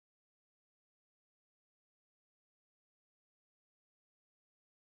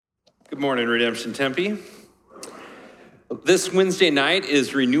Good morning, Redemption Tempe. This Wednesday night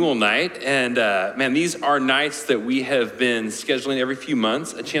is renewal night, and man, these are nights that we have been scheduling every few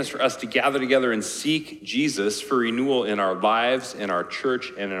months, a chance for us to gather together and seek Jesus for renewal in our lives, in our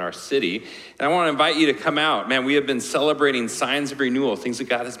church, and in our city. And I want to invite you to come out. Man, we have been celebrating signs of renewal, things that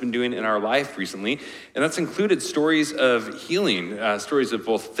God has been doing in our life recently, and that's included stories of healing, stories of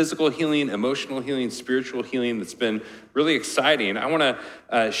both physical healing, emotional healing, spiritual healing. That's been really exciting. I want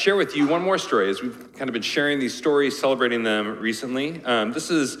to share with you one more story as we've kind of been sharing these stories, celebrating them recently. This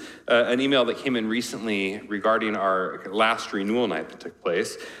is an email that came in recently regarding our last renewal night that took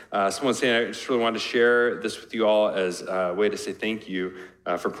place. Someone saying, I just really wanted to share this with you all as a way to say thank you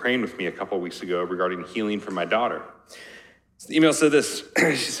for praying with me a couple of weeks ago regarding healing for my daughter. So the email said this.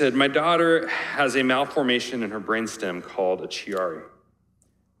 She said, my daughter has a malformation in her brainstem called a Chiari.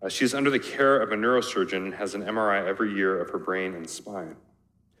 She is under the care of a neurosurgeon and has an MRI every year of her brain and spine.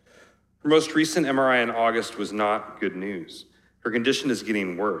 Her most recent MRI in August was not good news. Her condition is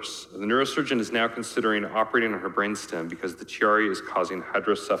getting worse. The neurosurgeon is now considering operating on her brainstem because the Chiari is causing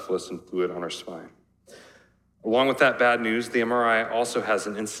hydrocephalus and fluid on her spine. Along with that bad news, the MRI also has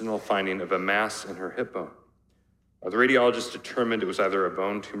an incidental finding of a mass in her hip bone. The radiologist determined it was either a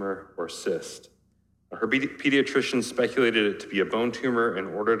bone tumor or cyst. Her pediatrician speculated it to be a bone tumor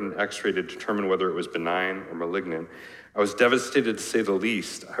and ordered an x-ray to determine whether it was benign or malignant. I was devastated to say the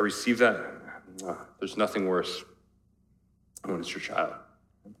least. I received that, there's nothing worse when it's your child.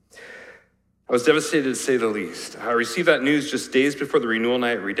 I was devastated to say the least. I received that news just days before the renewal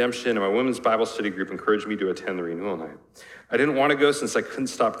night at Redemption, and my women's Bible study group encouraged me to attend the renewal night. I didn't want to go since I couldn't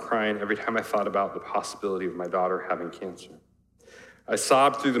stop crying every time I thought about the possibility of my daughter having cancer. I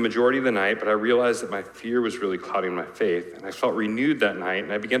sobbed through the majority of the night, but I realized that my fear was really clouding my faith, and I felt renewed that night,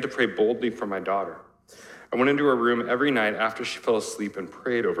 and I began to pray boldly for my daughter. I went into her room every night after she fell asleep and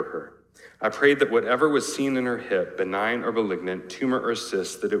prayed over her. I prayed that whatever was seen in her hip, benign or malignant, tumor or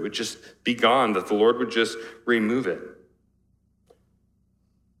cyst, that it would just be gone, that the Lord would just remove it.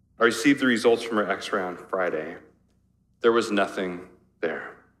 I received the results from her x-ray on Friday. There was nothing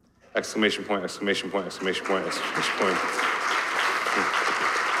there. Exclamation point, exclamation point, exclamation point, exclamation point.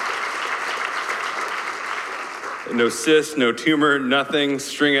 No cyst, no tumor, nothing,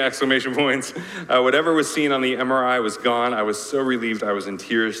 string of exclamation points. Whatever was seen on the MRI was gone. I was so relieved. I was in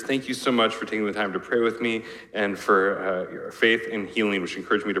tears. Thank you so much for taking the time to pray with me and for your faith in healing, which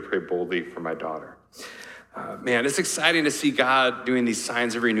encouraged me to pray boldly for my daughter. Man, it's exciting to see God doing these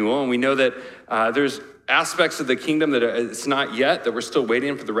signs of renewal. And we know that there's aspects of the kingdom that it's not yet, that we're still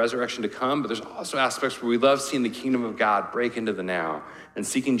waiting for the resurrection to come, but there's also aspects where we love seeing the kingdom of God break into the now and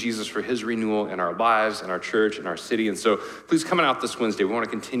seeking Jesus for his renewal in our lives, in our church, in our city. And so please come out this Wednesday. We want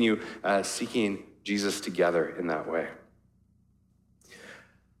to continue seeking Jesus together in that way.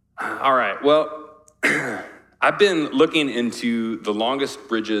 All right, well, I've been looking into the longest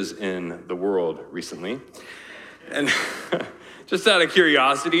bridges in the world recently. And just out of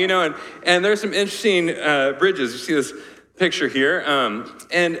curiosity, and there's some interesting bridges. You see this picture here.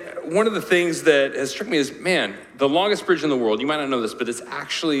 And one of the things that has struck me is, man, the longest bridge in the world, you might not know this, but it's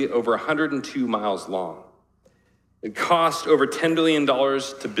actually over 102 miles long. It cost over $10 billion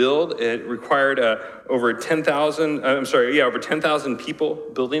to build. It required over 10,000 people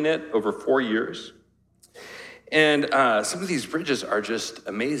building it over 4 years. And some of these bridges are just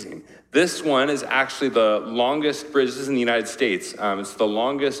amazing. This one is actually the longest bridge. This is in the United States. It's the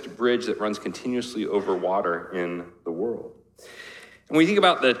longest bridge that runs continuously over water in the world. And when you think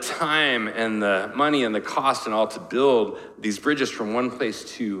about the time and the money and the cost and all to build these bridges from one place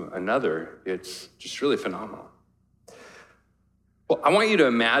to another, it's just really phenomenal. Well, I want you to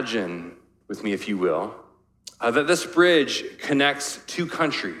imagine with me, if you will, that this bridge connects two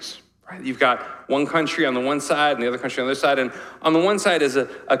countries. You've got one country on the one side and the other country on the other side. And on the one side is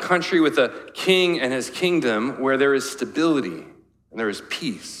a country with a king and his kingdom where there is stability and there is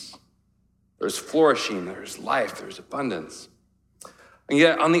peace. There's flourishing, there's life, there's abundance. And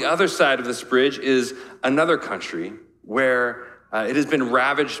yet on the other side of this bridge is another country where it has been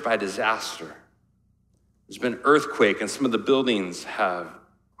ravaged by disaster. There's been earthquake and some of the buildings have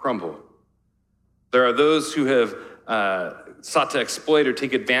crumbled. There are those who have sought to exploit or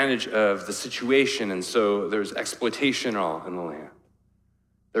take advantage of the situation, and so there's exploitation all in the land.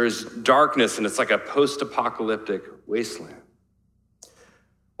 There is darkness, and it's like a post-apocalyptic wasteland.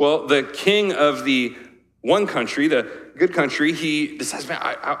 Well, the king of the one country, the good country, he decides, man,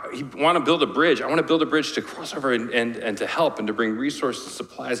 I want to build a bridge. I want to build a bridge to cross over and to help and to bring resources,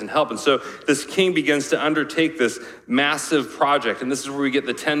 supplies, and help. And so this king begins to undertake this massive project. And this is where we get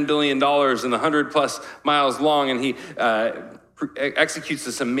the $10 billion and the 100 plus miles long. And he executes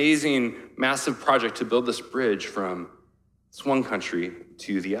this amazing, massive project to build this bridge from this one country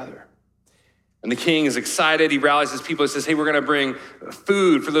to the other. And the king is excited. He rallies his people. He says, hey, we're going to bring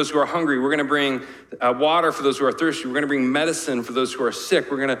food for those who are hungry. We're going to bring water for those who are thirsty. We're going to bring medicine for those who are sick.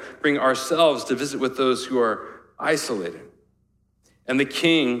 We're going to bring ourselves to visit with those who are isolated. And the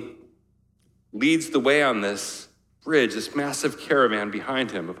king leads the way on this bridge, this massive caravan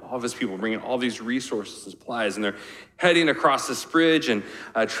behind him of all of his people, bringing all these resources and supplies. And they're heading across this bridge and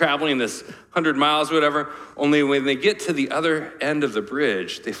traveling this 100 miles or whatever. Only when they get to the other end of the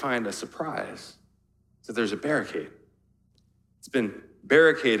bridge, they find a surprise. So there's a barricade. It's been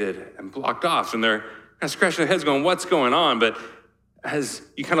barricaded and blocked off. And they're kind of scratching their heads going, what's going on? But as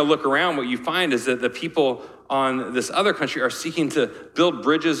you kind of look around, what you find is that the people on this other country are seeking to build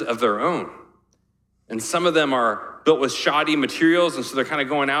bridges of their own. And some of them are built with shoddy materials, and so they're kind of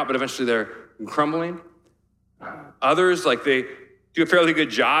going out, but eventually they're crumbling. Others, like they do a fairly good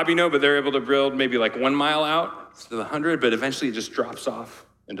job, but they're able to build maybe like 1 mile out to the 100, but eventually it just drops off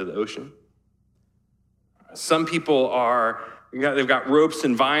into the ocean. Some people they've got ropes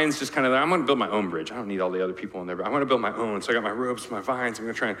and vines just kind of, I'm going to build my own bridge. I don't need all the other people in there, but I want to build my own. So I got my ropes, my vines. I'm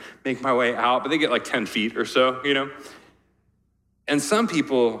going to try and make my way out, but they get like 10 feet or so, And some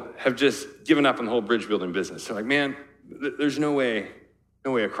people have just given up on the whole bridge building business. They're like, man, there's no way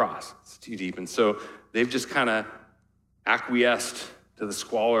across. It's too deep. And so they've just kind of acquiesced to the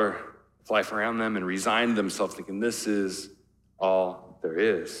squalor of life around them and resigned themselves, thinking this is all there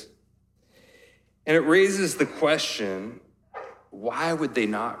is. And it raises the question, why would they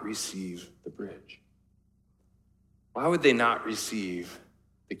not receive the bridge? Why would they not receive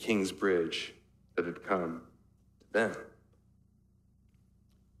the king's bridge that had come to them?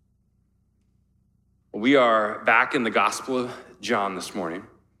 We are back in the Gospel of John this morning.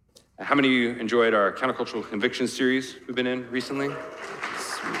 How many of you enjoyed our countercultural conviction series we've been in recently?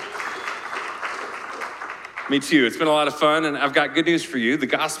 Me too. It's been a lot of fun, and I've got good news for you. The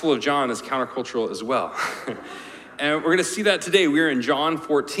Gospel of John is countercultural as well. And we're going to see that today. We're in John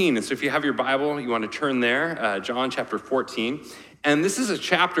 14. And so if you have your Bible, you want to turn there, John chapter 14. And this is a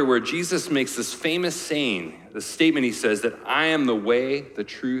chapter where Jesus makes this famous saying, the statement he says that I am the way, the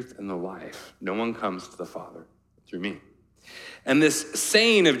truth, and the life. No one comes to the Father through me. And this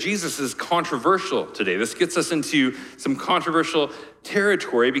saying of Jesus is controversial today. This gets us into some controversial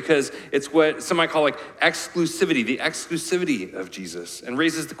territory because it's what some might call like exclusivity, the exclusivity of Jesus, and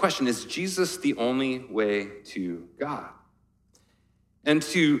raises the question, is Jesus the only way to God? And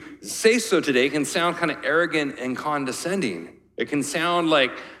to say so today can sound kind of arrogant and condescending. It can sound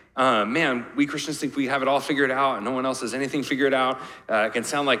like, man, we Christians think we have it all figured out and no one else has anything figured out. It can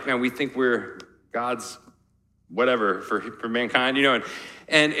sound like, man, we think we're God's whatever for mankind,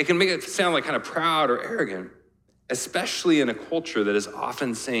 and it can make it sound like kind of proud or arrogant, especially in a culture that is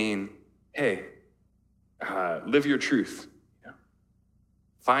often saying, hey, live your truth.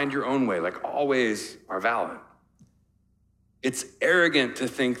 Find your own way, like all ways are valid. It's arrogant to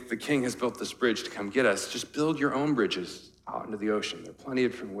think the king has built this bridge to come get us. Just build your own bridges out into the ocean. There are plenty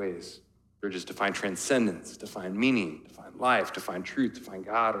of different ways. Bridges to find transcendence, to find meaning, to find life, to find truth, to find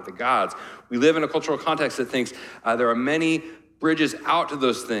God or the gods. We live in a cultural context that thinks there are many bridges out to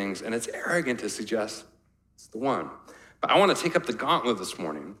those things, and it's arrogant to suggest it's the one. But I want to take up the gauntlet this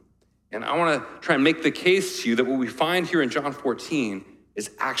morning, and I want to try and make the case to you that what we find here in John 14 is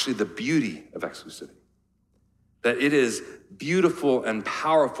actually the beauty of exclusivity. That it is beautiful and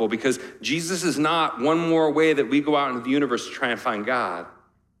powerful because Jesus is not one more way that we go out into the universe to try and find God.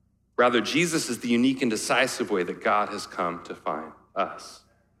 Rather, Jesus is the unique and decisive way that God has come to find us.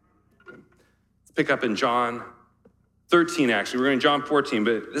 Let's pick up in John 13, actually. We're going to John 14,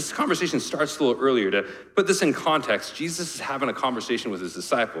 but this conversation starts a little earlier. To put this in context, Jesus is having a conversation with his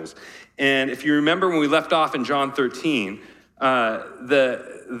disciples. And if you remember when we left off in John 13,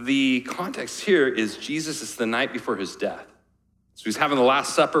 the context here is Jesus is the night before his death. So he's having the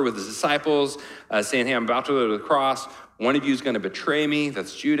Last Supper with his disciples, saying, hey, I'm about to go to the cross. One of you is going to betray me.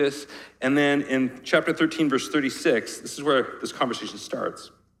 That's Judas. And then in chapter 13, verse 36, this is where this conversation starts.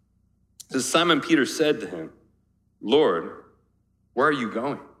 It says, Simon Peter said to him, Lord, where are you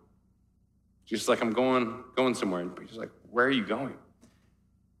going? Jesus like, I'm going somewhere. And Peter's like, where are you going?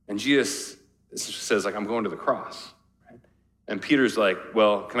 And Jesus says, like, I'm going to the cross. Right? And Peter's like,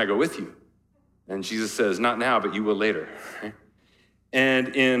 well, can I go with you? And Jesus says, not now, but you will later. Right?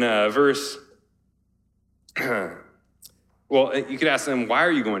 And in verse, well, you could ask them, why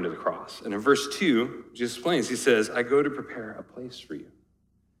are you going to the cross? And in verse 2, Jesus explains, he says, I go to prepare a place for you.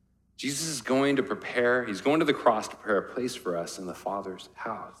 Jesus is going to he's going to the cross to prepare a place for us in the Father's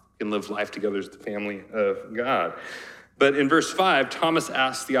house. We can live life together as the family of God. But in verse 5, Thomas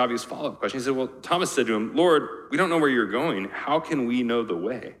asked the obvious follow-up question. He said, well, Thomas said to him, Lord, we don't know where you're going. How can we know the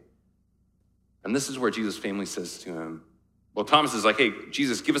way? And this is where Jesus' family says to him, well, Thomas is like, hey,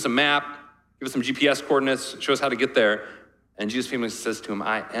 Jesus, give us a map, give us some GPS coordinates, show us how to get there. And Jesus' family says to him,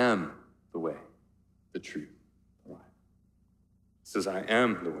 I am the way, the truth, the life. He says, I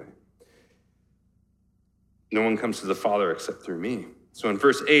am the way. No one comes to the Father except through me. So in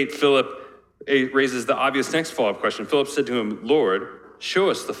verse 8, Philip raises the obvious next follow-up question. Philip said to him, Lord, show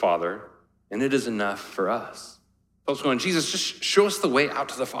us the Father, and it is enough for us. Philip's going, Jesus, just show us the way out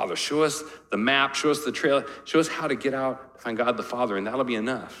to the Father. Show us the map, show us the trail, show us how to get out to find God the Father, and that'll be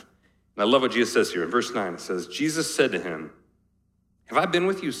enough. And I love what Jesus says here. In verse 9, it says, Jesus said to him, have I been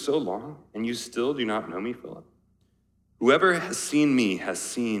with you so long, and you still do not know me, Philip? Whoever has seen me has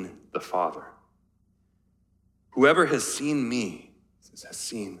seen the Father. Whoever has seen me has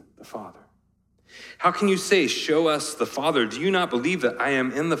seen the Father. How can you say, show us the Father? Do you not believe that I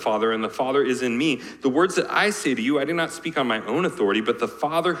am in the Father and the Father is in me? The words that I say to you, I do not speak on my own authority, but the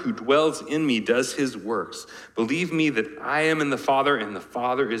Father who dwells in me does his works. Believe me that I am in the Father and the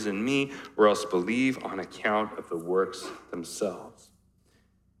Father is in me, or else believe on account of the works themselves.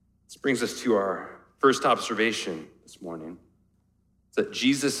 This brings us to our first observation this morning, that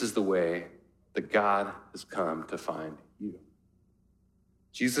Jesus is the way that God has come to find you.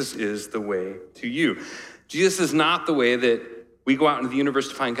 Jesus is the way to you. Jesus is not the way that we go out into the universe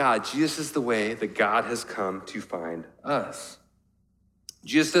to find God. Jesus is the way that God has come to find us.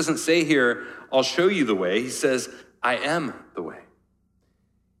 Jesus doesn't say here, I'll show you the way. He says, I am the way.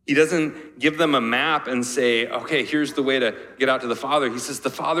 He doesn't give them a map and say, okay, here's the way to get out to the Father. He says, the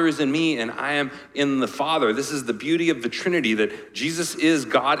Father is in me and I am in the Father. This is the beauty of the Trinity, that Jesus is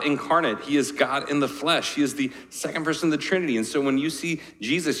God incarnate. He is God in the flesh. He is the second person of the Trinity. And so when you see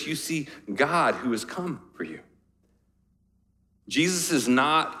Jesus, you see God who has come for you. Jesus is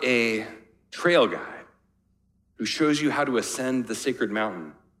not a trail guide who shows you how to ascend the sacred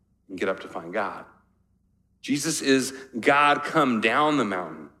mountain and get up to find God. Jesus is God come down the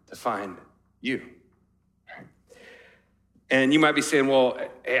mountain to find you. And you might be saying, well,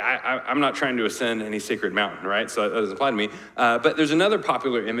 hey, I'm not trying to ascend any sacred mountain, right? So that doesn't apply to me. But there's another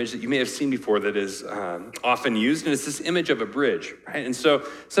popular image that you may have seen before that is often used, and it's this image of a bridge, right? And so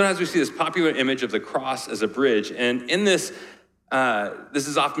sometimes we see this popular image of the cross as a bridge. And in this, this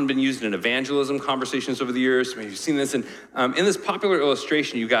has often been used in evangelism conversations over the years. Maybe you've seen this. And in this popular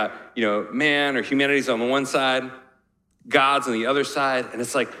illustration, you've got, man or humanity's on the one side, God's on the other side. And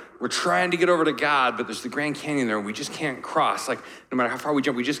it's like, we're trying to get over to God, but there's the Grand Canyon there, and we just can't cross. Like, no matter how far we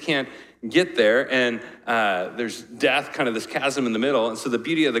jump, we just can't get there. And there's death, kind of this chasm in the middle. And so the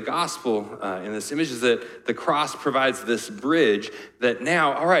beauty of the gospel in this image is that the cross provides this bridge that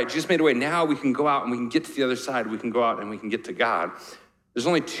now, all right, Jesus made a way. Now we can go out and we can get to the other side. We can go out and we can get to God. There's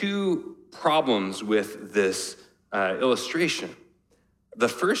only two problems with this illustration. The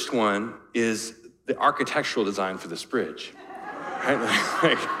first one is the architectural design for this bridge.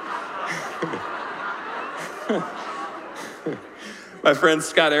 Right? My friend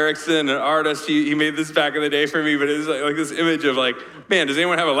Scott Erickson, an artist, he made this back in the day for me, but it's like this image of like, man, does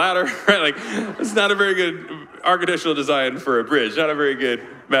anyone have a ladder? Right? Like, it's not a very good architectural design for a bridge, not a very good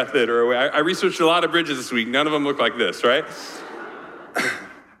method or a way. I researched a lot of bridges this week. None of them look like this, right?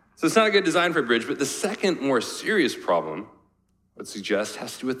 So it's not a good design for a bridge, but the second more serious problem, I would suggest,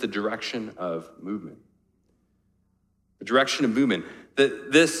 has to do with the direction of movement. The direction of movement.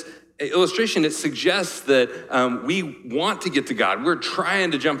 That this illustration, it suggests that we want to get to God. We're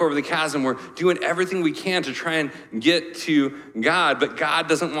trying to jump over the chasm. We're doing everything we can to try and get to God, but God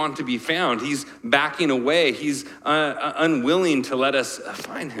doesn't want to be found. He's backing away. He's unwilling to let us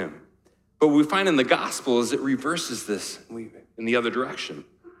find him. But what we find in the gospel is it reverses this in the other direction.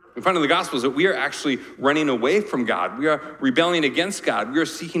 We find in the Gospels that we are actually running away from God. We are rebelling against God. We are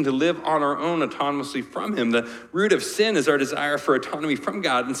seeking to live on our own autonomously from him. The root of sin is our desire for autonomy from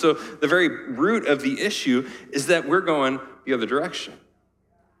God. And so the very root of the issue is that we're going the other direction.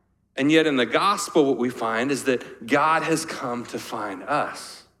 And yet in the gospel, what we find is that God has come to find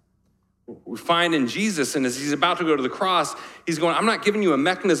us. We find in Jesus, and as he's about to go to the cross, he's going, I'm not giving you a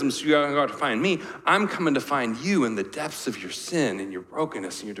mechanism so you can go out to find me. I'm coming to find you in the depths of your sin and your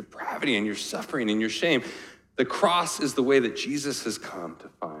brokenness and your depravity and your suffering and your shame. The cross is the way that Jesus has come to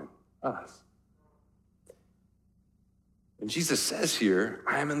find us. And Jesus says here,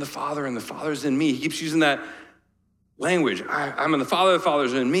 I am in the Father and the Father's in me. He keeps using that language. I'm in the Father, the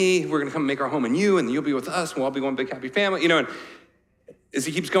Father's in me. We're going to come make our home in you, and you'll be with us, and we'll all be one big happy family. And as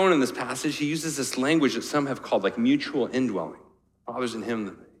he keeps going in this passage, he uses this language that some have called like mutual indwelling. Father's in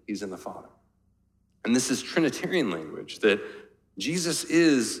him, he's in the Father. And this is Trinitarian language, that Jesus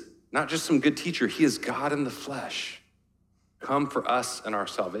is not just some good teacher, he is God in the flesh, come for us and our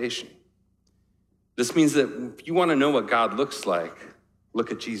salvation. This means that if you want to know what God looks like,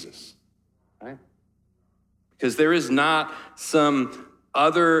 look at Jesus, right? Because there is not some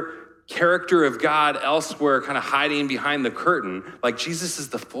other character of God elsewhere kind of hiding behind the curtain. Like, Jesus is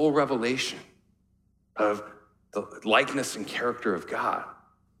the full revelation of the likeness and character of God.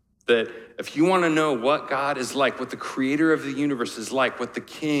 That if you want to know what God is like, what the creator of the universe is like, what the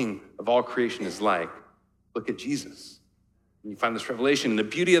king of all creation is like, look at Jesus. And you find this revelation. And the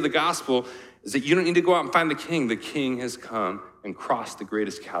beauty of the gospel is that you don't need to go out and find the king. The king has come and crossed the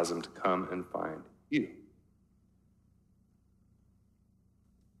greatest chasm to come and find you.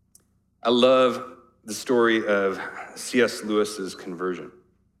 I love the story of C.S. Lewis's conversion.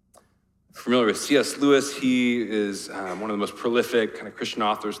 Familiar with C.S. Lewis? He is one of the most prolific kind of Christian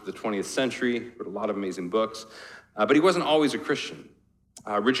authors of the 20th century, wrote a lot of amazing books, but he wasn't always a Christian.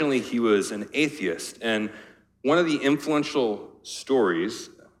 Originally, he was an atheist, and one of the influential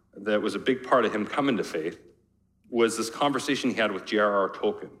stories that was a big part of him coming to faith was this conversation he had with J.R.R.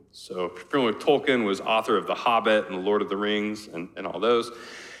 Tolkien. So, familiar with Tolkien, was author of The Hobbit and The Lord of the Rings and all those.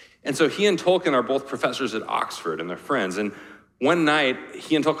 And so he and Tolkien are both professors at Oxford, and they're friends. And one night,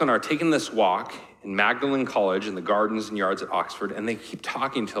 he and Tolkien are taking this walk in Magdalen College in the gardens and yards at Oxford, and they keep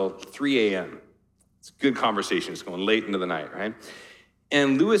talking till 3 a.m. It's a good conversation. It's going late into the night, right?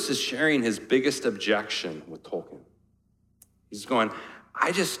 And Lewis is sharing his biggest objection with Tolkien. He's going,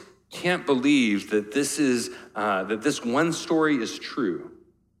 I just can't believe that this one story is true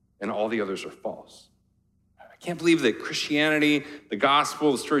and all the others are false. I can't believe that Christianity, the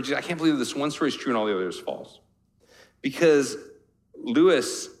gospel, the story of Jesus, I can't believe that this one story is true and all the others are false. Because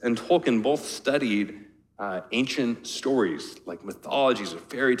Lewis and Tolkien both studied ancient stories, like mythologies or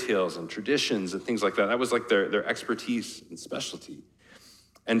fairy tales and traditions and things like that. That was like their expertise and specialty.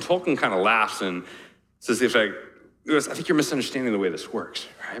 And Tolkien kind of laughs and says, Lewis, I think you're misunderstanding the way this works,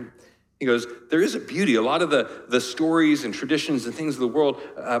 right? He goes, there is a beauty, a lot of the stories and traditions and things of the world,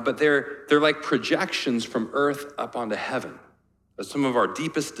 but they're like projections from earth up onto heaven. Some of our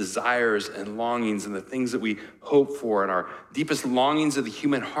deepest desires and longings and the things that we hope for and our deepest longings of the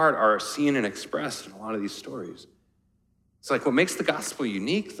human heart are seen and expressed in a lot of these stories. It's like what makes the gospel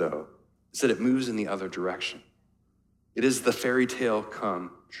unique, though, is that it moves in the other direction. It is the fairy tale come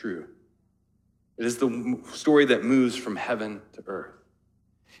true. It is the story that moves from heaven to earth.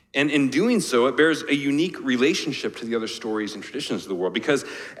 And in doing so, it bears a unique relationship to the other stories and traditions of the world, because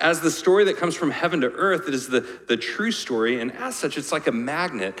as the story that comes from heaven to earth, it is the true story, and as such, it's like a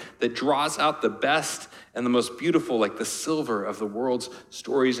magnet that draws out the best and the most beautiful, like the silver of the world's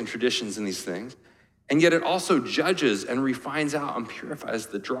stories and traditions and these things. And yet it also judges and refines out and purifies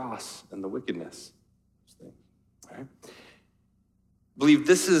the dross and the wickedness of those things, right? I believe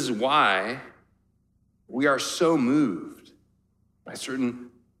this is why we are so moved by certain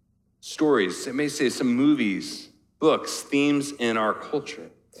stories, it may say some movies, books, themes in our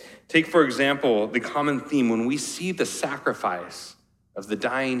culture. Take, for example, the common theme when we see the sacrifice of the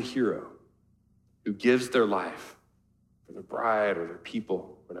dying hero who gives their life for their bride or their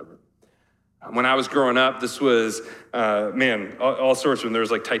people, whatever. When I was growing up, this was, all sorts of them. There was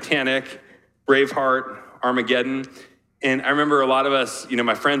like Titanic, Braveheart, Armageddon. And I remember a lot of us,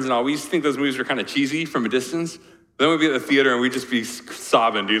 my friends and all, we used to think those movies were kind of cheesy from a distance. Then we'd be at the theater and we'd just be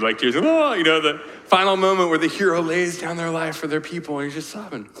sobbing, dude, like tears. The final moment where the hero lays down their life for their people and you're just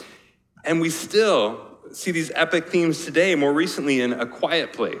sobbing. And we still see these epic themes today, more recently in A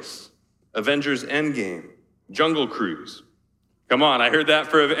Quiet Place, Avengers Endgame, Jungle Cruise. Come on, I heard that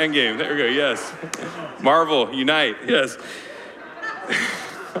for Endgame. There we go, yes. Marvel, Unite, yes.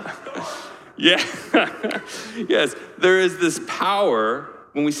 Yeah, yes. There is this power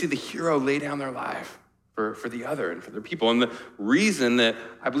when we see the hero lay down their life for the other and for their people. And the reason that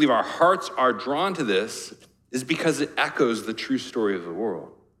I believe our hearts are drawn to this is because it echoes the true story of the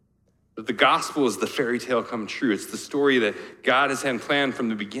world. That the gospel is the fairy tale come true. It's the story that God has had planned from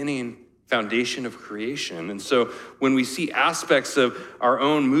the beginning, foundation of creation. And so when we see aspects of our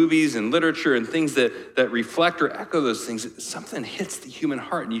own movies and literature and things that reflect or echo those things, something hits the human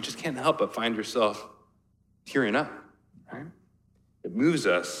heart and you just can't help but find yourself tearing up, right? It moves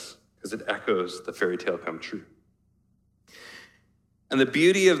us because it echoes the fairy tale come true. And the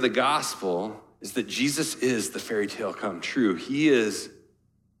beauty of the gospel is that Jesus is the fairy tale come true. He is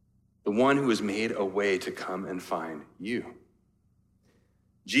the one who has made a way to come and find you.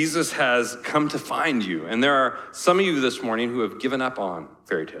 Jesus has come to find you. And there are some of you this morning who have given up on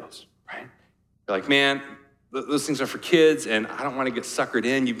fairy tales, right? You're like, man, those things are for kids, and I don't want to get suckered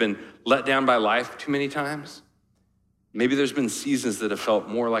in. You've been let down by life too many times. Maybe there's been seasons that have felt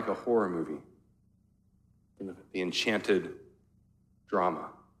more like a horror movie than the enchanted drama.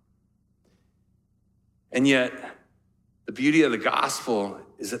 And yet, the beauty of the gospel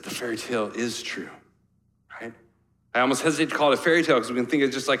is that the fairy tale is true, right? I almost hesitate to call it a fairy tale because we can think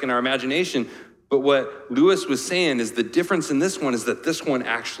it's just like in our imagination. But what Lewis was saying is the difference in this one is that this one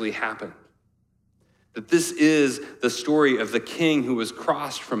actually happened. That this is the story of the king who was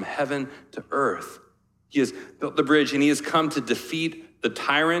crossed from heaven to earth. He has built the bridge and he has come to defeat the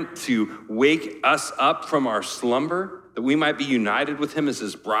tyrant, to wake us up from our slumber, that we might be united with him as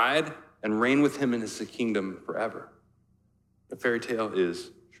his bride and reign with him in his kingdom forever. The fairy tale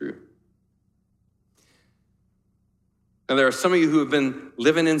is true. Now, there are some of you who have been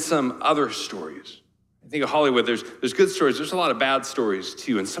living in some other stories. I think of Hollywood, there's good stories. There's a lot of bad stories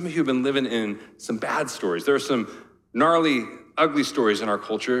too. And some of you have been living in some bad stories. There are some gnarly, ugly stories in our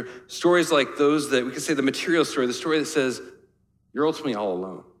culture. Stories like those that we could say the material story, the story that says you're ultimately all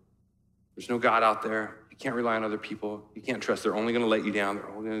alone. There's no God out there. You can't rely on other people. You can't trust. They're only going to let you down. They're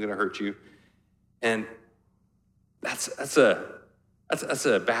only going to hurt you. And that's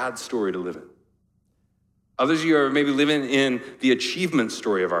a bad story to live in. Others of you are maybe living in the achievement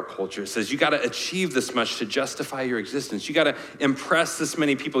story of our culture. It says you got to achieve this much to justify your existence. You got to impress this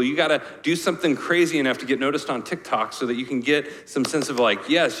many people. You got to do something crazy enough to get noticed on TikTok so that you can get some sense of like,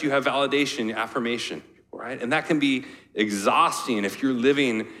 yes, you have validation, affirmation, right? And that can be exhausting if you're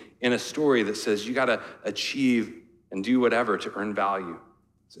living in a story that says you got to achieve and do whatever to earn value.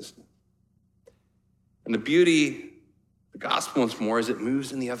 Existence. And the beauty, the gospel once more, is it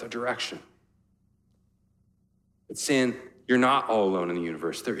moves in the other direction. It's saying you're not all alone in the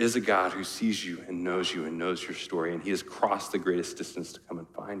universe. There is a God who sees you and knows your story, and he has crossed the greatest distance to come and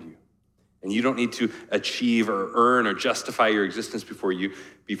find you. And you don't need to achieve or earn or justify your existence before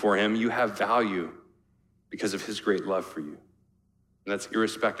him. You have value because of his great love for you. And that's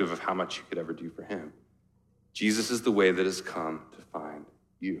irrespective of how much you could ever do for him. Jesus is the way that has come to find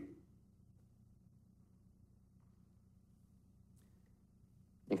you.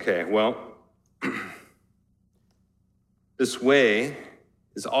 Okay, well, this way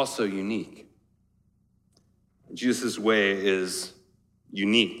is also unique. Jesus' way is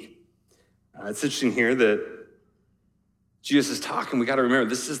unique. It's interesting here that Jesus is talking. We got to remember,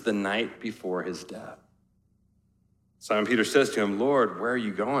 this is the night before his death. Simon Peter says to him, Lord, where are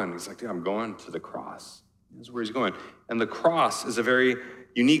you going? He's like, dude, I'm going to the cross. That's where he's going. And the cross is a very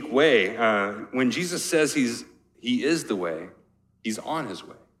unique way. When Jesus says he is the way, he's on his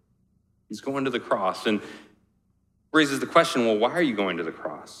way. He's going to the cross. And raises the question, well, why are you going to the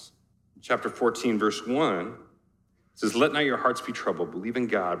cross? Chapter 14, verse 1 says, let not your hearts be troubled. Believe in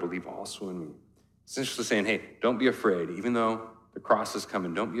God. Believe also in me. Essentially saying, hey, don't be afraid. Even though the cross is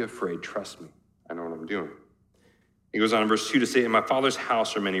coming, don't be afraid. Trust me. I know what I'm doing. He goes on in verse 2 to say, in my Father's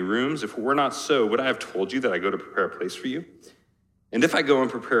house are many rooms. If it were not so, would I have told you that I go to prepare a place for you? And if I go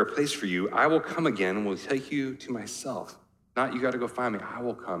and prepare a place for you, I will come again and will take you to myself. Not you got to go find me. I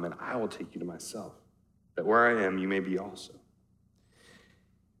will come and I will take you to myself, that where I am, you may be also.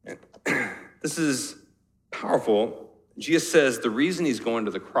 And this is powerful. Jesus says the reason he's going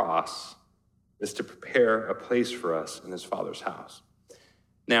to the cross is to prepare a place for us in his Father's house.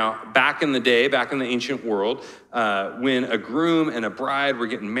 Now, back in the day, back in the ancient world, when a groom and a bride were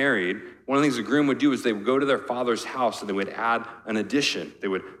getting married, one of the things a groom would do is they would go to their father's house and they would add an addition. They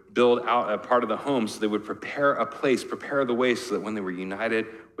would build out a part of the home, so they would prepare a place, prepare the way so that when they were united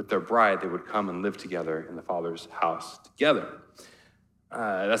with their bride, they would come and live together in the Father's house together.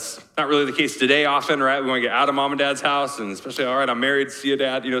 That's not really the case today often, right? We want to get out of mom and dad's house, and especially, all right, I'm married, see you,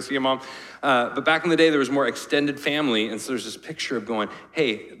 dad, see you, mom. But back in the day, there was more extended family, and so there's this picture of going,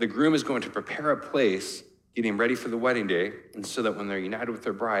 hey, the groom is going to prepare a place, getting ready for the wedding day, and so that when they're united with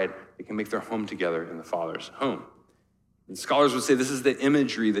their bride, they can make their home together in the Father's home. And scholars would say this is the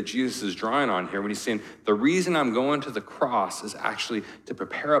imagery that Jesus is drawing on here when he's saying, the reason I'm going to the cross is actually to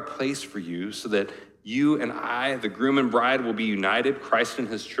prepare a place for you so that you and I, the groom and bride, will be united, Christ and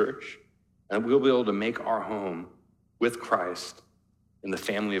his church, and we'll be able to make our home with Christ in the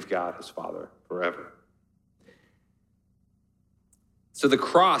family of God, his Father, forever. So the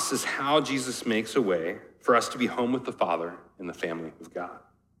cross is how Jesus makes a way for us to be home with the Father in the family of God.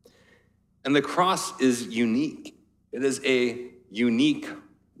 And the cross is unique. It is a unique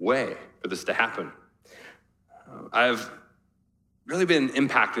way for this to happen. I've really been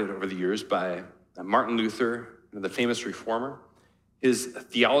impacted over the years by Martin Luther, the famous reformer, his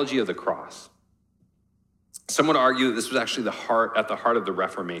theology of the cross. Some would argue that this was actually at the heart of the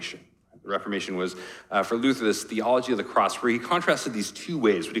Reformation. the Reformation was, for Luther, this theology of the cross, where he contrasted these two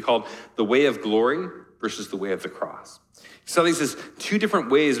ways, what he called the way of glory versus the way of the cross. He saw these as two different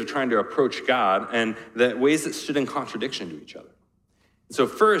ways of trying to approach God, and the ways that stood in contradiction to each other. So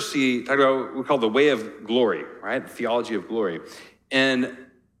first, he talked about what we call the way of glory, right? The theology of glory. And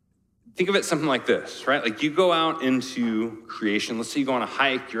think of it something like this, right? Like you go out into creation. Let's say you go on a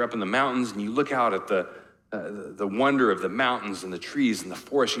hike, you're up in the mountains, and you look out at the wonder of the mountains and the trees and the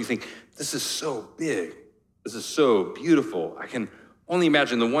forest, and you think, this is so big. This is so beautiful. I can only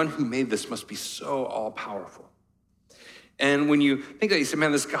imagine the one who made this must be so all-powerful. And when you think that, you say,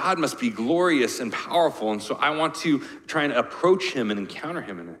 man, this God must be glorious and powerful, and so I want to try and approach him and encounter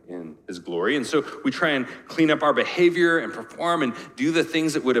him in his glory. And so we try and clean up our behavior and perform and do the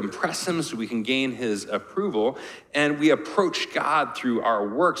things that would impress him so we can gain his approval. And we approach God through our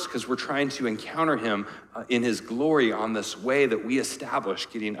works because we're trying to encounter him in his glory on this way that we establish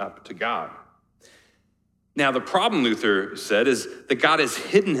getting up to God. Now, the problem, Luther said, is that God has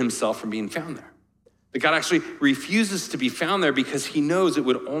hidden himself from being found there. That God actually refuses to be found there because he knows it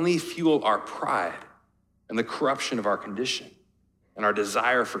would only fuel our pride and the corruption of our condition and our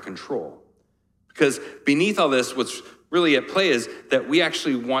desire for control. Because beneath all this, what's really at play is that we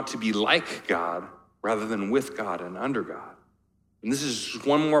actually want to be like God rather than with God and under God. And this is just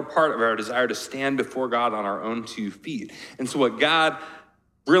one more part of our desire to stand before God on our own 2 feet. And so what God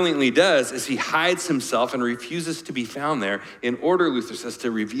brilliantly does is he hides himself and refuses to be found there in order, Luther says,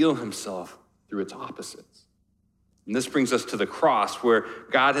 to reveal himself through its opposites. And this brings us to the cross, where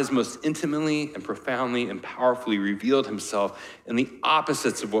God has most intimately and profoundly and powerfully revealed himself in the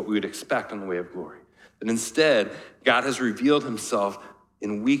opposites of what we would expect on the way of glory. That instead, God has revealed himself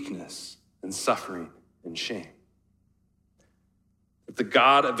in weakness and suffering and shame. That the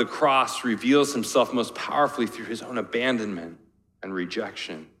God of the cross reveals himself most powerfully through his own abandonment and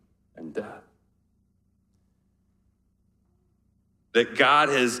rejection and death. That God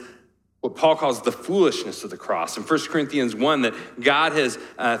has what Paul calls the foolishness of the cross. In 1 Corinthians 1, that God has,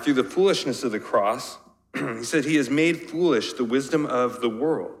 through the foolishness of the cross, he said he has made foolish the wisdom of the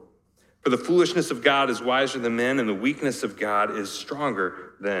world. For the foolishness of God is wiser than men, and the weakness of God is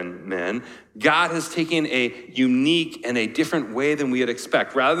stronger than men. God has taken a unique and a different way than we would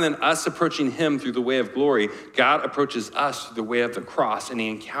expect. Rather than us approaching him through the way of glory, God approaches us through the way of the cross, and he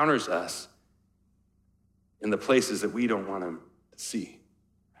encounters us in the places that we don't want him to see.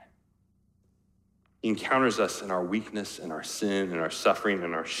 He encounters us in our weakness and our sin and our suffering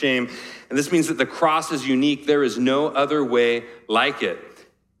and our shame. And this means that the cross is unique. There is no other way like it.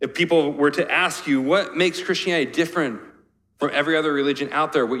 If people were to ask you, what makes Christianity different from every other religion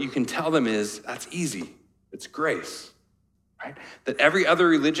out there, what you can tell them is, that's easy. It's grace, right? That every other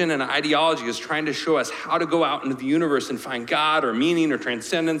religion and ideology is trying to show us how to go out into the universe and find God or meaning or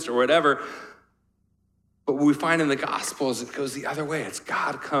transcendence or whatever. But what we find in the gospel is it goes the other way. It's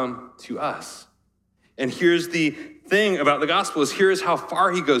God come to us. And here's the thing about the gospel is here is how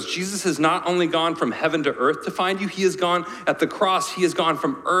far he goes. Jesus has not only gone from heaven to earth to find you, he has gone at the cross, he has gone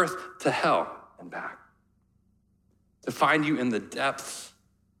from earth to hell and back to find you in the depths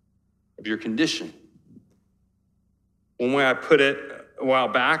of your condition. One way I put it a while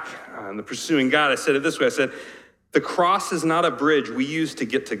back in the Pursuing God, I said it this way. I said, the cross is not a bridge we use to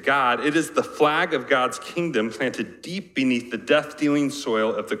get to God. It is the flag of God's kingdom planted deep beneath the death-dealing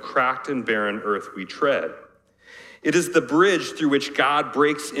soil of the cracked and barren earth we tread. It is the bridge through which God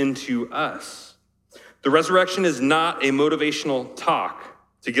breaks into us. The resurrection is not a motivational talk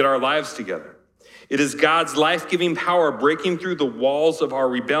to get our lives together. It is God's life-giving power breaking through the walls of our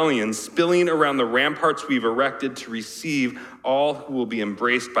rebellion, spilling around the ramparts we've erected to receive all who will be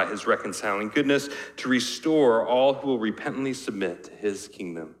embraced by his reconciling goodness, to restore all who will repentantly submit to his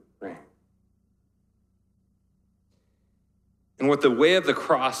kingdom reign. And what the way of the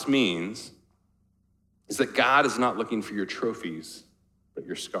cross means is that God is not looking for your trophies, but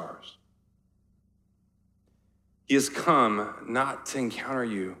your scars. He has come not to encounter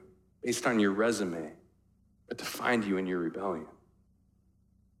you based on your resume, but to find you in your rebellion.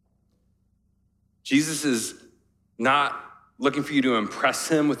 Jesus is not looking for you to impress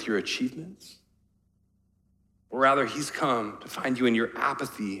him with your achievements, but rather he's come to find you in your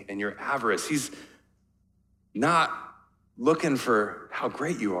apathy and your avarice. He's not looking for how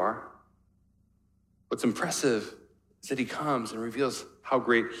great you are. What's impressive is that he comes and reveals how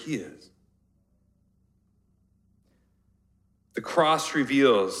great he is. The cross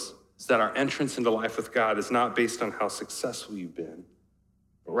reveals that our entrance into life with God is not based on how successful you've been,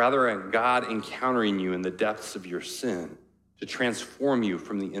 but rather on God encountering you in the depths of your sin to transform you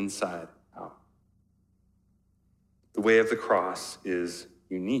from the inside out. The way of the cross is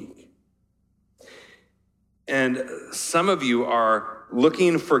unique. And some of you are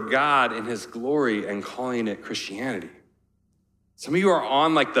looking for God in his glory and calling it Christianity. Some of you are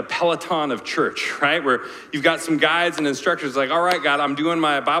on like the Peloton of church, right? Where you've got some guides and instructors like, all right, God, I'm doing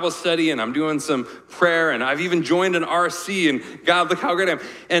my Bible study and I'm doing some prayer and I've even joined an RC and God, look how great I am.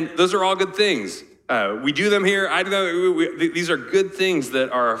 And those are all good things. We do them here. I do them. These are good things that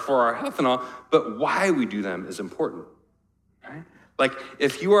are for our health and all, but why we do them is important, right? Like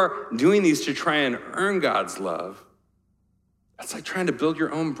if you are doing these to try and earn God's love, that's like trying to build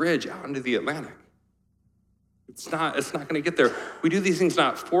your own bridge out into the Atlantic. It's not going to get there. We do these things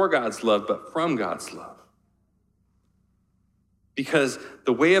not for God's love, but from God's love. Because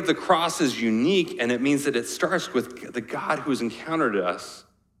the way of the cross is unique, and it means that it starts with the God who has encountered us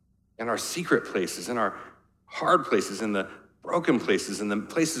in our secret places, in our hard places, in the broken places, in the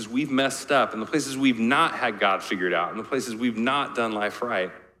places we've messed up, in the places we've not had God figured out, in the places we've not done life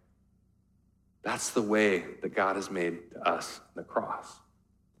right. That's the way that God has made to us, the cross.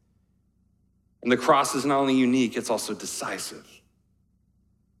 And the cross is not only unique, it's also decisive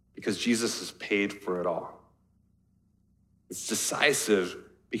because Jesus has paid for it all. It's decisive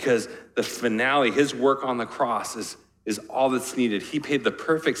because the finale, his work on the cross is all that's needed. He paid the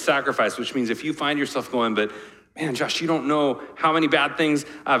perfect sacrifice, which means if you find yourself going, but man, Josh, you don't know how many bad things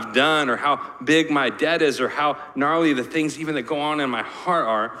I've done or how big my debt is or how gnarly the things even that go on in my heart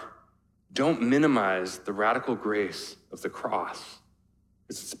are, don't minimize the radical grace of the cross.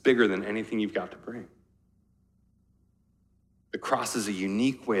 It's bigger than anything you've got to bring. The cross is a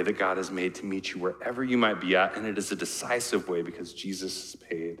unique way that God has made to meet you wherever you might be at, and it is a decisive way because Jesus has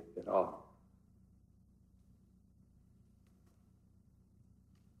paid it all.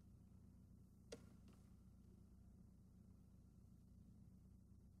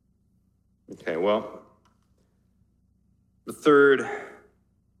 Okay, well, the third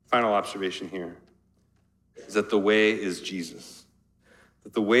final observation here is that the way is Jesus.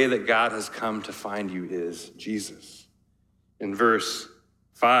 That the way that God has come to find you is Jesus. In verse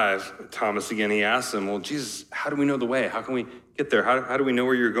 5, Thomas again, he asks him, well, Jesus, how do we know the way? How can we get there? How do we know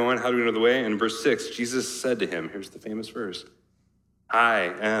where you're going? How do we know the way? And in verse 6, Jesus said to him, here's the famous verse,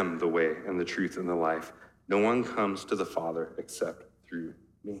 I am the way and the truth and the life. No one comes to the Father except through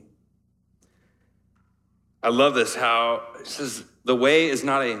me. I love this, how it says the way is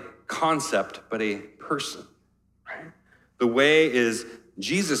not a concept, but a person, right? The way is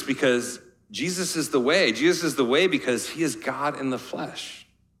Jesus because Jesus is the way. Jesus is the way because he is God in the flesh.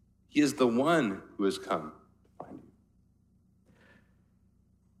 He is the one who has come to find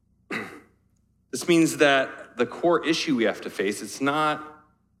you. This means that the core issue we have to face, it's not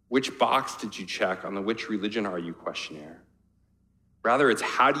which box did you check on the which religion are you questionnaire. Rather, it's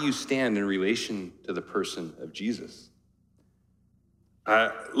how do you stand in relation to the person of Jesus?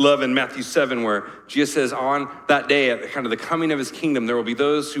 I love in Matthew 7 where Jesus says on that day at kind of the coming of his kingdom, there will be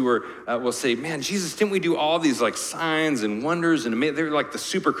those who will say, man, Jesus, didn't we do all these like signs and wonders? And they're like the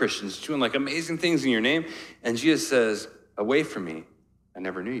super Christians doing like amazing things in your name. And Jesus says, away from me, I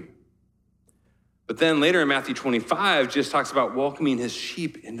never knew you. But then later in Matthew 25, Jesus talks about welcoming his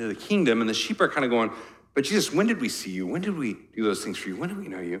sheep into the kingdom. And the sheep are kind of going, but Jesus, when did we see you? When did we do those things for you? When did we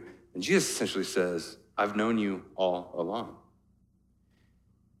know you? And Jesus essentially says, I've known you all along.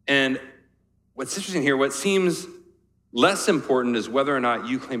 And what's interesting here, what seems less important is whether or not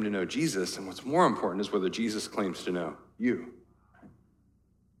you claim to know Jesus, and what's more important is whether Jesus claims to know you.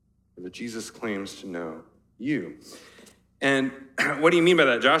 Whether Jesus claims to know you. And what do you mean by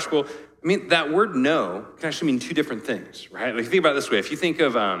that, Josh? Well, I mean, that word know can actually mean two different things, right? Like, think about it this way. If you think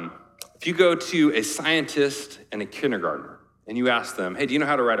of, if you go to a scientist and a kindergartner, and you ask them, hey, do you know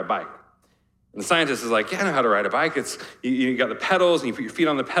how to ride a bike? And the scientist is like, yeah, I know how to ride a bike. It's you got the pedals, and you put your feet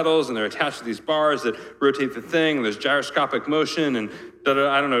on the pedals, and they're attached to these bars that rotate the thing, and there's gyroscopic motion, and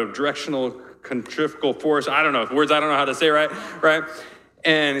I don't know, directional centrifugal force. I don't know, words I don't know how to say, right?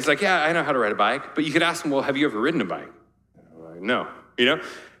 And he's like, yeah, I know how to ride a bike. But you could ask him, well, have you ever ridden a bike? Like, no, you know?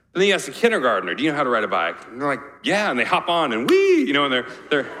 But then you ask the kindergartner, do you know how to ride a bike? And they're like, yeah, and they hop on, and whee, you know, and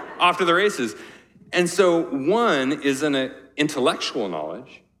they're off to the races. And so one is an intellectual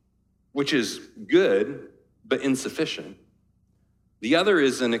knowledge, which is good, but insufficient. The other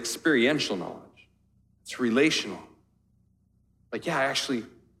is an experiential knowledge. It's relational. Like, yeah, I actually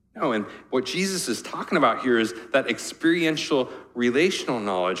know. And what Jesus is talking about here is that experiential, relational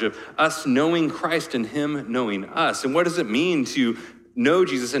knowledge of us knowing Christ and him knowing us. And what does it mean to know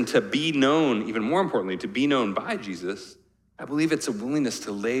Jesus and to be known, even more importantly, to be known by Jesus? I believe it's a willingness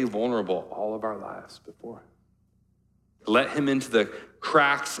to lay vulnerable all of our lives before him. Let him into the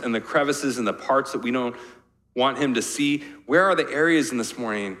cracks and the crevices and the parts that we don't want him to see. Where are the areas in this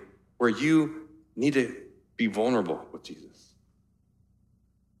morning where you need to be vulnerable with Jesus.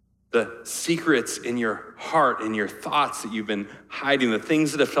 The secrets in your heart and your thoughts that you've been hiding, the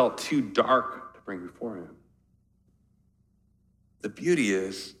things that have felt too dark to bring before him. The beauty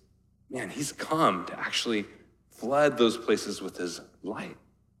is, man, he's come to actually flood those places with his light.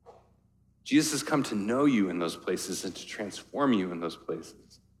 Jesus has come to know you in those places and to transform you in those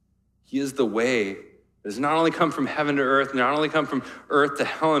places. He is the way that has not only come from heaven to earth, not only come from earth to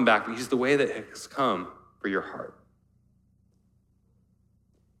hell and back, but he's the way that has come for your heart.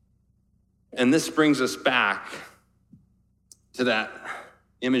 And this brings us back to that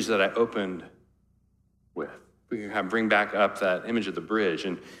image that I opened with. We can kind of bring back up that image of the bridge.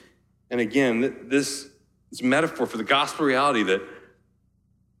 And again, this is a metaphor for the gospel reality that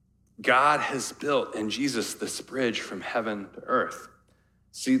God has built in Jesus this bridge from heaven to earth.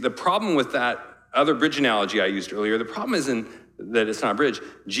 See, the problem with that other bridge analogy I used earlier, the problem isn't that it's not a bridge.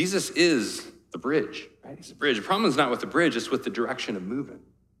 Jesus is the bridge, right? He's the bridge. The problem is not with the bridge, it's with the direction of movement.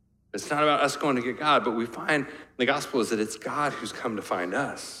 It's not about us going to get God, but we find in the gospel is that it's God who's come to find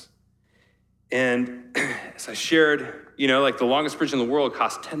us. And as I shared, like the longest bridge in the world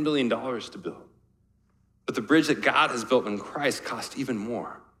cost $10 billion to build. But the bridge that God has built in Christ cost even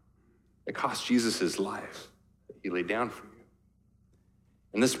more. It cost Jesus his life that he laid down for you.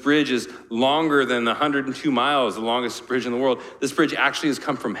 And this bridge is longer than the 102 miles, the longest bridge in the world. This bridge actually has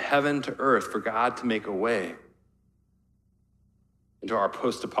come from heaven to earth for God to make a way into our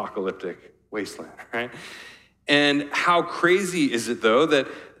post-apocalyptic wasteland, right? And how crazy is it, though, that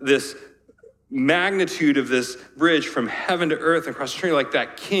this magnitude of this bridge from heaven to earth and across the country, like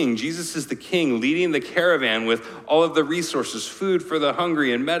that king, Jesus is the king leading the caravan with all of the resources, food for the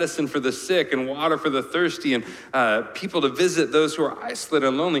hungry and medicine for the sick and water for the thirsty and people to visit those who are isolated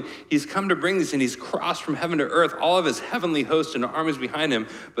and lonely. He's come to bring these and he's crossed from heaven to earth, all of his heavenly host and armies behind him.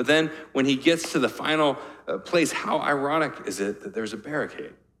 But then when he gets to the final place, how ironic is it that there's a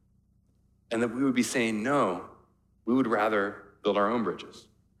barricade and that we would be saying, no, we would rather build our own bridges,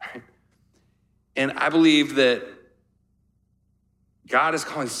 right? And I believe that God is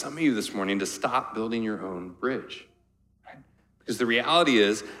calling some of you this morning to stop building your own bridge. Right? Because the reality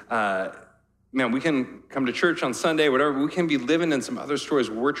is, we can come to church on Sunday, whatever, we can be living in some other stories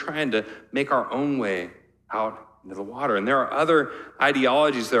where we're trying to make our own way out into the water. And there are other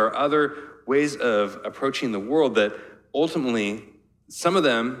ideologies, there are other ways of approaching the world that ultimately, some of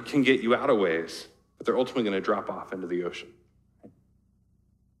them can get you out of ways, but they're ultimately going to drop off into the ocean.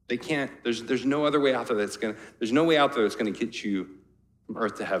 They can't, there's no other way out there there's no way out there that's going to get you from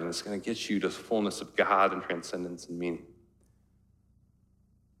earth to heaven. It's going to get you to the fullness of God and transcendence and meaning.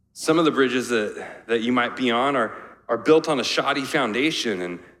 Some of the bridges that you might be on are built on a shoddy foundation.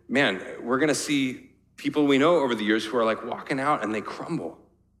 And man, we're going to see people we know over the years who are like walking out and they crumble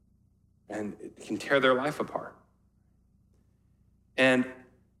and it can tear their life apart. And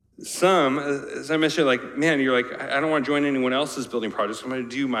some, as I mentioned, you're like, I don't want to join anyone else's building projects. I'm going to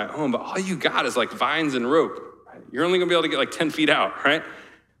do my own. But all you got is like vines and rope. Right? You're only going to be able to get like 10 feet out, right?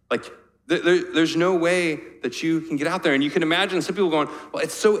 Like there's no way that you can get out there. And you can imagine some people going, well,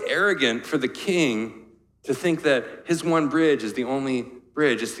 it's so arrogant for the king to think that his one bridge is the only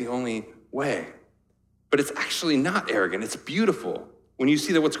bridge, it's the only way. But it's actually not arrogant. It's beautiful. When you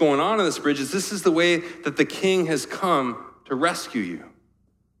see that what's going on in this bridge is this is the way that the king has come to rescue you,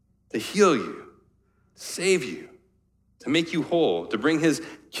 to heal you, to save you, to make you whole, to bring his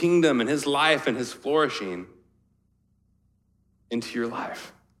kingdom and his life and his flourishing into your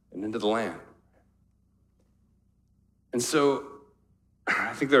life and into the land. And so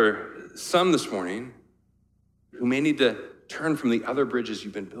I think there are some this morning who may need to turn from the other bridges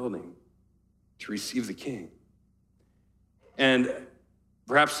you've been building to receive the king. And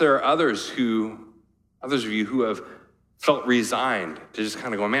perhaps there are others of you who have felt resigned to just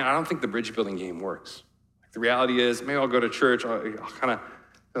kind of go, man, I don't think the bridge building game works. Like the reality is, maybe I'll go to church, I'll kind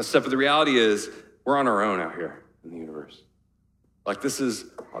of stuff, but the reality is we're on our own out here in the universe. Like the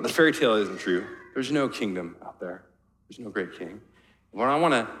fairy tale isn't true. There's no kingdom out there. There's no great king. What I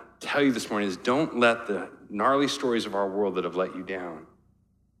want to tell you this morning is don't let the gnarly stories of our world that have let you down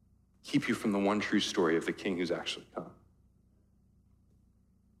keep you from the one true story of the king who's actually come.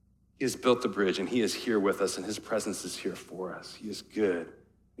 He has built the bridge, and he is here with us, and his presence is here for us. He is good.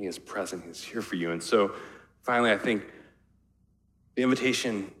 He is present. He is here for you. And so, finally, I think the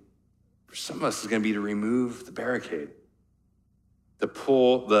invitation for some of us is going to be to remove the barricade, to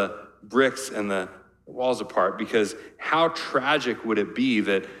pull the bricks and the walls apart, because how tragic would it be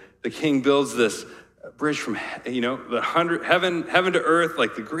that the king builds this bridge from, heaven to earth,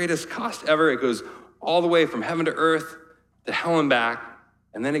 like the greatest cost ever. It goes all the way from heaven to earth to hell and back.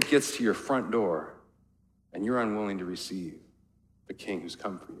 And then it gets to your front door. and you're unwilling to receive the King who's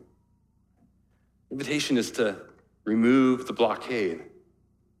come for you. The invitation is to remove the blockade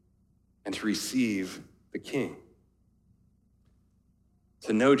and to receive the King.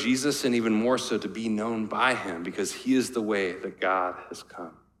 To know Jesus, and even more so to be known by him, because he is the way that God has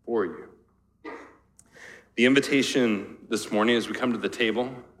come for you. The invitation this morning as we come to the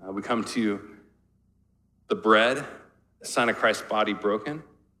table, we come to the bread, a sign of Christ's body broken,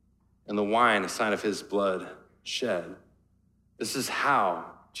 and the wine, a sign of his blood shed. This is how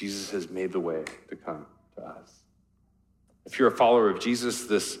Jesus has made the way to come to us. If you're a follower of Jesus,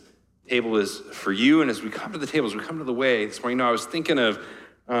 this table is for you. And as we come to the table, as we come to the way this morning, I was thinking of,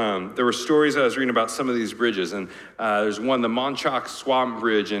 there were stories I was reading about some of these bridges. And there's one, the Montauk Swamp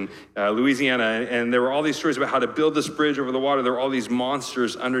Bridge in Louisiana. And there were all these stories about how to build this bridge over the water. There were all these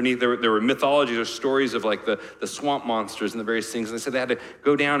monsters underneath. There were mythologies or stories of like the swamp monsters and the various things. And they said they had to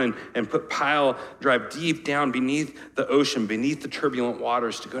go down and drive deep down beneath the ocean, beneath the turbulent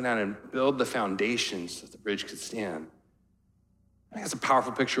waters to go down and build the foundations so that the bridge could stand. I think that's a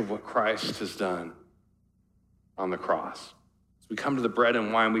powerful picture of what Christ has done on the cross. As we come to the bread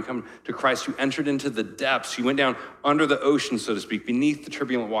and wine, we come to Christ who entered into the depths. He went down under the ocean, so to speak, beneath the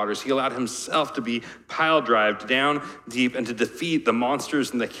turbulent waters. He allowed himself to be pile-drived down deep and to defeat the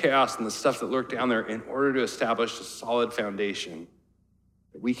monsters and the chaos and the stuff that lurked down there in order to establish a solid foundation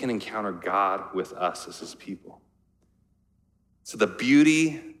that we can encounter God with us as his people. So the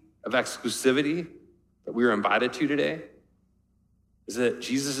beauty of exclusivity that we are invited to today is that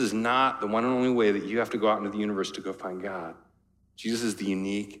Jesus is not the one and only way that you have to go out into the universe to go find God. Jesus is the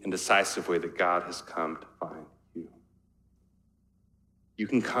unique and decisive way that God has come to find you. You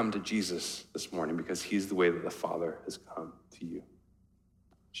can come to Jesus this morning because he's the way that the Father has come to you.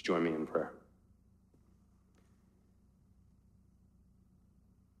 Just join me in prayer.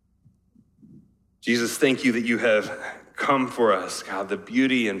 Jesus, thank you that you have come for us, God, the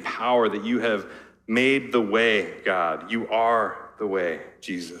beauty and power that you have made the way, God. You are the way,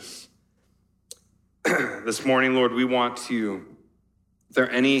 Jesus. This morning, Lord, we want to, if there are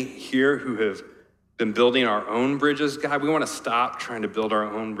any here who have been building our own bridges, God, we want to stop trying to build our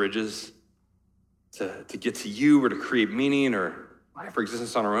own bridges to get to you or to create meaning or life or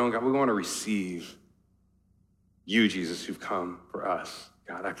existence on our own. God, we want to receive you, Jesus, who've come for us.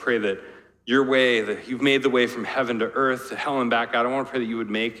 God, I pray that your way, that you've made the way from heaven to earth, to hell and back. God, I want to pray that you would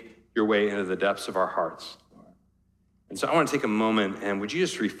make your way into the depths of our hearts. And so I want to take a moment, and would you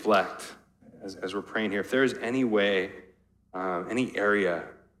just reflect as we're praying here, if there's any way, any area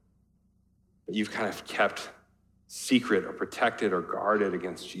that you've kind of kept secret or protected or guarded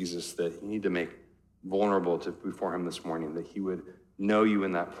against Jesus that you need to make vulnerable before him this morning, that he would know you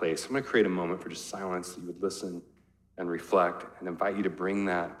in that place. I'm going to create a moment for just silence, that you would listen and reflect and invite you to bring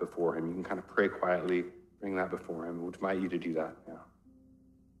that before him. You can kind of pray quietly, bring that before him. I would invite you to do that now.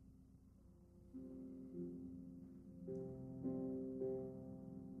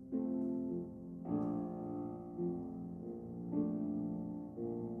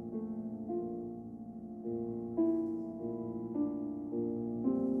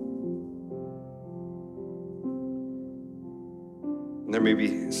 There may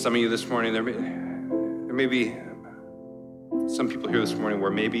be some of you this morning, there may be some people here this morning where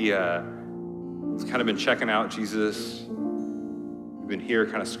maybe you've kind of been checking out Jesus. You've been here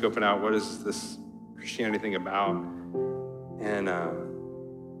kind of scoping out what is this Christianity thing about. And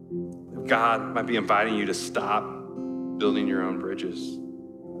God might be inviting you to stop building your own bridges.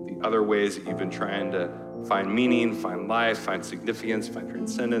 The other ways that you've been trying to find meaning, find life, find significance, find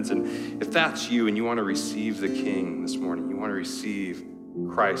transcendence. And if that's you and you want to receive the King this morning, you want to receive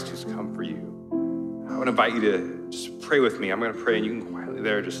Christ who's come for you, I would invite you to just pray with me. I'm going to pray and you can quietly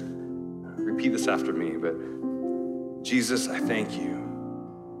there just repeat this after me. But Jesus, I thank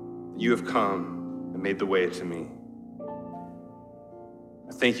you that you have come and made the way to me.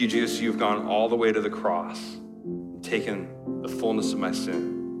 I thank you, Jesus, you've gone all the way to the cross and taken the fullness of my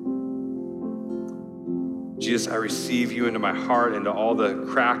sin. Jesus, I receive you into my heart, into all the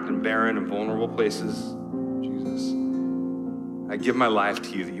cracked and barren and vulnerable places. Jesus, I give my life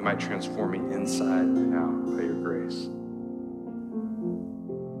to you that you might transform me inside and out by your grace.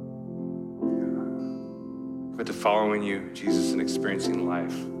 But to following you, Jesus, and experiencing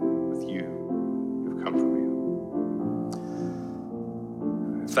life with you who've come from you.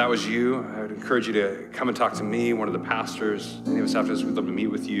 If that was you, I would encourage you to come and talk to me, one of the pastors. Any of us after this, we'd love to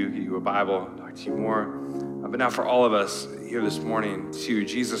meet with you, get you a Bible, talk to you more. But now for all of us here this morning, too,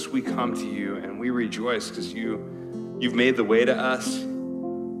 Jesus, we come to you and we rejoice because you've made the way to us.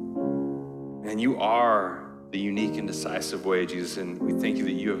 And you are the unique and decisive way, Jesus. And we thank you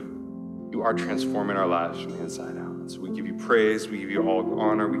that you have You are transforming our lives from the inside out. So we give you praise, we give you all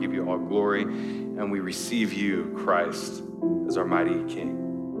honor, we give you all glory, and we receive you, Christ, as our mighty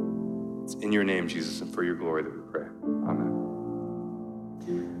King. It's in your name, Jesus, and for your glory that we pray. Amen.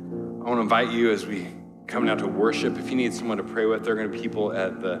 I want to invite you as we come now to worship. If you need someone to pray with, there are going to be people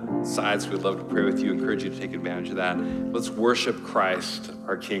at the sides who would love to pray with you. I encourage you to take advantage of that. Let's worship Christ,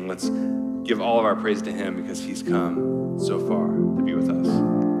 our King. Let's give all of our praise to him because he's come so far.